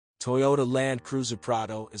Toyota Land Cruiser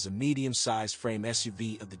Prado is a medium-sized frame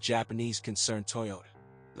SUV of the Japanese concern Toyota.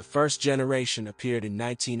 The first generation appeared in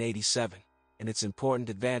 1987, and its important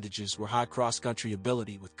advantages were high cross-country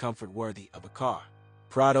ability with comfort worthy of a car.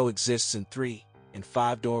 Prado exists in 3- and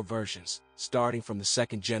 5-door versions, starting from the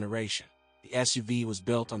second generation. The SUV was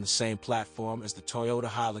built on the same platform as the Toyota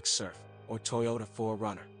Hilux Surf, or Toyota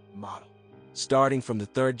 4Runner, model. Starting from the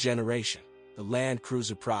third generation, the Land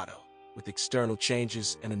Cruiser Prado, with external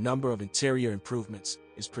changes and a number of interior improvements,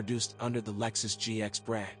 is produced under the Lexus GX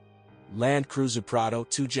brand. Land Cruiser Prado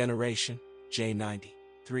 2 generation, J90,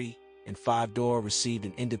 3- and 5-door received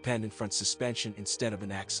an independent front suspension instead of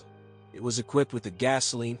an axle. It was equipped with a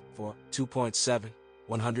gasoline for 2.7,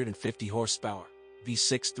 150 horsepower,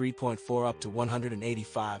 V6 3.4 up to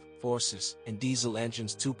 185 horses, and diesel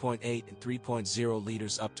engines 2.8 and 3.0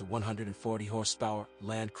 liters up to 140 horsepower.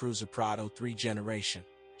 Land Cruiser Prado 3 generation,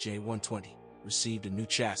 J150, received a new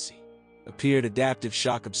chassis. Appeared adaptive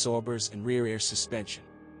shock absorbers and rear air suspension.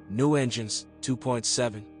 New engines,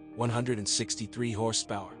 2.7, 163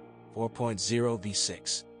 horsepower, 4.0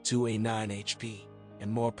 V6, 289 HP,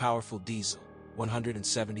 and more powerful diesel,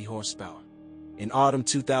 170 horsepower. In autumn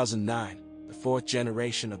 2009, the fourth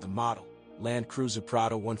generation of the model, Land Cruiser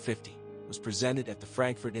Prado 150, was presented at the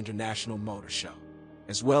Frankfurt International Motor Show,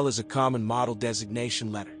 as well as a common model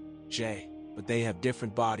designation letter, J, but they have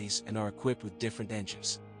different bodies and are equipped with different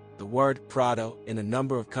engines. The word Prado in a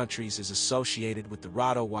number of countries is associated with the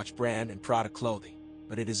Prado watch brand and Prada clothing,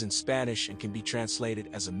 but it is in Spanish and can be translated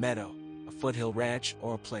as a meadow, a foothill ranch,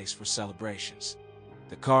 or a place for celebrations.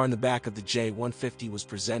 The car in the back of the J150 was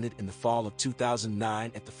presented in the fall of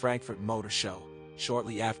 2009 at the Frankfurt Motor Show.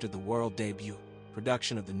 Shortly after the world debut,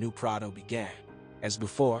 production of the new Prado began. As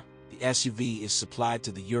before, the SUV is supplied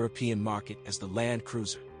to the European market as the Land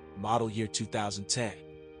Cruiser, model year 2010.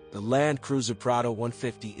 The Land Cruiser Prado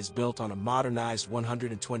 150 is built on a modernized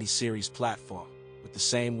 120 series platform, with the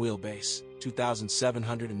same wheelbase,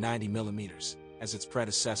 2,790 millimeters, as its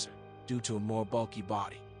predecessor. Due to a more bulky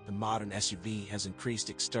body, the modern SUV has increased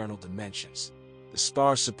external dimensions. The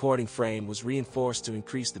spar supporting frame was reinforced to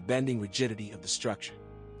increase the bending rigidity of the structure.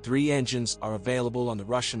 3 engines are available on the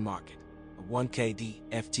Russian market: a 1KD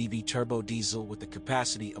FTV turbo diesel with a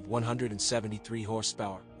capacity of 173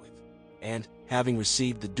 horsepower, and, having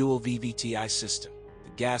received the dual VVTi system,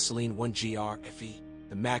 the gasoline 1GR FE,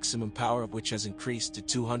 the maximum power of which has increased to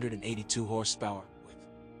 282 horsepower.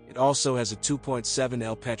 It also has a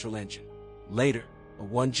 2.7L petrol engine. Later, a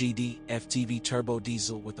 1GD FTV turbo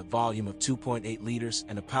diesel with a volume of 2.8 liters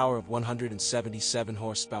and a power of 177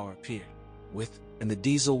 horsepower appeared, and the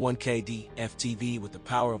diesel 1KD FTV with a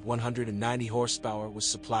power of 190 horsepower was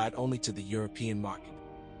supplied only to the European market.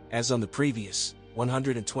 As on the previous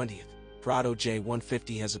 120th Prado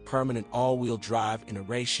J150 has a permanent all-wheel drive in a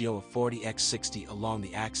ratio of 40:60 along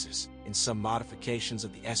the axis. In some modifications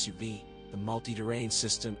of the SUV, the multi-terrain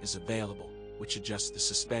system is available, which adjusts the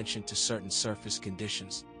suspension to certain surface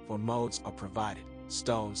conditions. 4 modes are provided: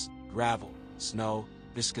 stones, gravel, snow,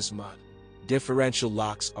 viscous mud. Differential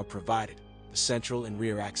locks are provided, the central and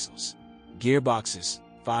rear axles. Gearboxes: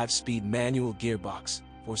 5-speed manual gearbox,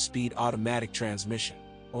 4-speed automatic transmission,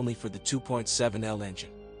 only for the 2.7L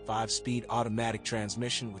engine. 5-speed automatic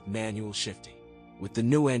transmission with manual shifting. With the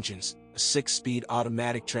new engines, a 6-speed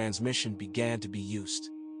automatic transmission began to be used.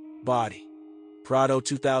 Body: Prado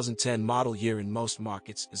 2010 model year in most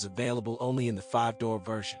markets is available only in the 5-door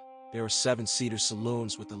version. There are 7-seater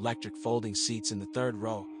saloons with electric folding seats in the 3rd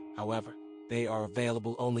row, however, they are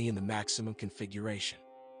available only in the maximum configuration.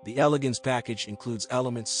 The elegance package includes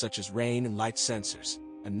elements such as rain and light sensors,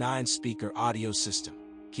 a 9-speaker audio system,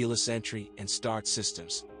 keyless entry and start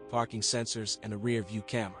systems, parking sensors, and a rear-view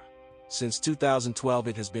camera. Since 2012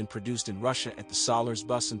 it has been produced in Russia at the Solars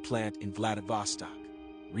Busan plant in Vladivostok.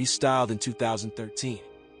 Restyled in 2013.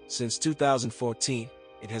 Since 2014,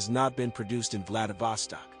 it has not been produced in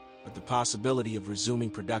Vladivostok, but the possibility of resuming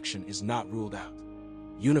production is not ruled out.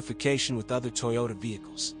 Unification with other Toyota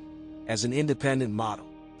vehicles. As an independent model,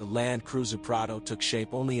 the Land Cruiser Prado took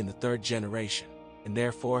shape only in the 3rd generation, and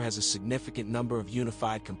therefore has a significant number of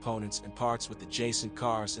unified components and parts with adjacent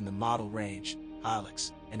cars in the model range,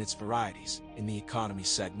 Hilux, and its varieties, in the economy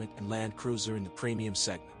segment, and Land Cruiser in the premium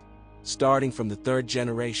segment. Starting from the 3rd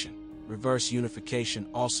generation, reverse unification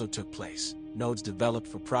also took place. Nodes developed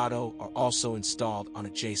for Prado are also installed on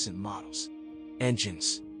adjacent models.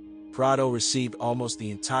 Engines: Prado received almost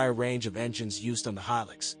the entire range of engines used on the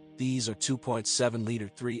Hilux. These are 2.7-liter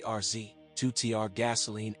 3RZ, 2TR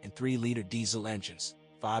gasoline and 3-liter diesel engines,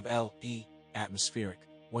 5LE, atmospheric,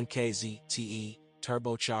 1KZ TE,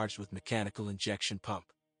 turbocharged with mechanical injection pump,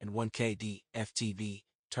 and 1KD FTV,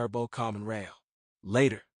 turbo common rail.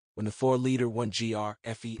 Later, when the 4-liter 1GR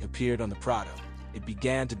FE appeared on the Prado, it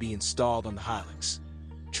began to be installed on the Hilux.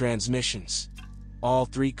 Transmissions. All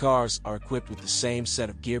three cars are equipped with the same set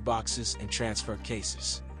of gearboxes and transfer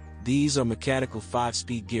cases. These are mechanical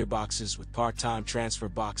 5-speed gearboxes with part-time transfer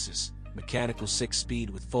boxes, mechanical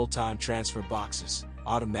 6-speed with full-time transfer boxes,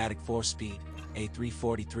 automatic 4-speed,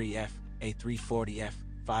 A343F, A340F,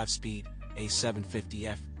 5-speed,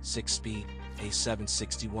 A750F, 6-speed,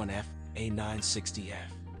 A761F, A960F.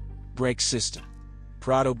 Brake system.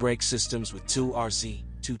 Prado brake systems with 2RZ,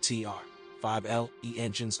 2TR, 5LE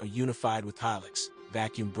engines are unified with Hilux,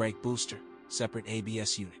 vacuum brake booster, separate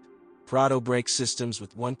ABS unit. Prado brake systems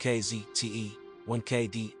with 1KZ TE,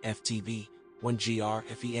 1KD FTV, 1GR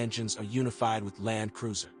FE engines are unified with Land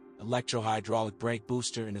Cruiser, electro-hydraulic brake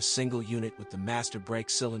booster in a single unit with the master brake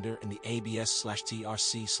cylinder and the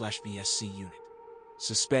ABS/TRC/VSC unit.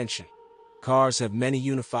 Suspension. Cars have many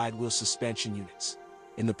unified wheel suspension units.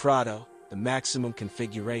 In the Prado, the maximum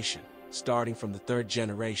configuration, starting from the 3rd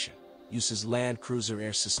generation, uses Land Cruiser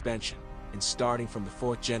air suspension, and starting from the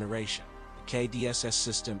 4th generation, the KDSS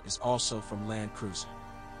system is also from Land Cruiser.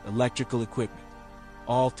 Electrical equipment.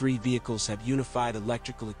 All three vehicles have unified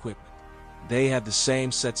electrical equipment. They have the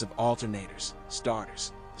same sets of alternators,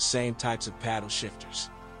 starters, the same types of paddle shifters.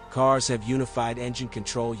 Cars have unified engine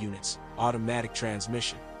control units, automatic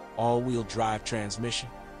transmission, all-wheel drive transmission,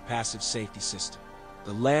 passive safety system.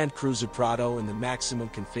 The Land Cruiser Prado in the maximum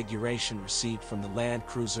configuration received from the Land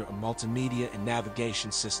Cruiser a multimedia and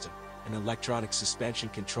navigation system, an electronic suspension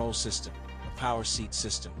control system, a power seat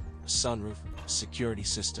system, a sunroof, a security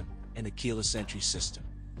system, and a keyless entry system.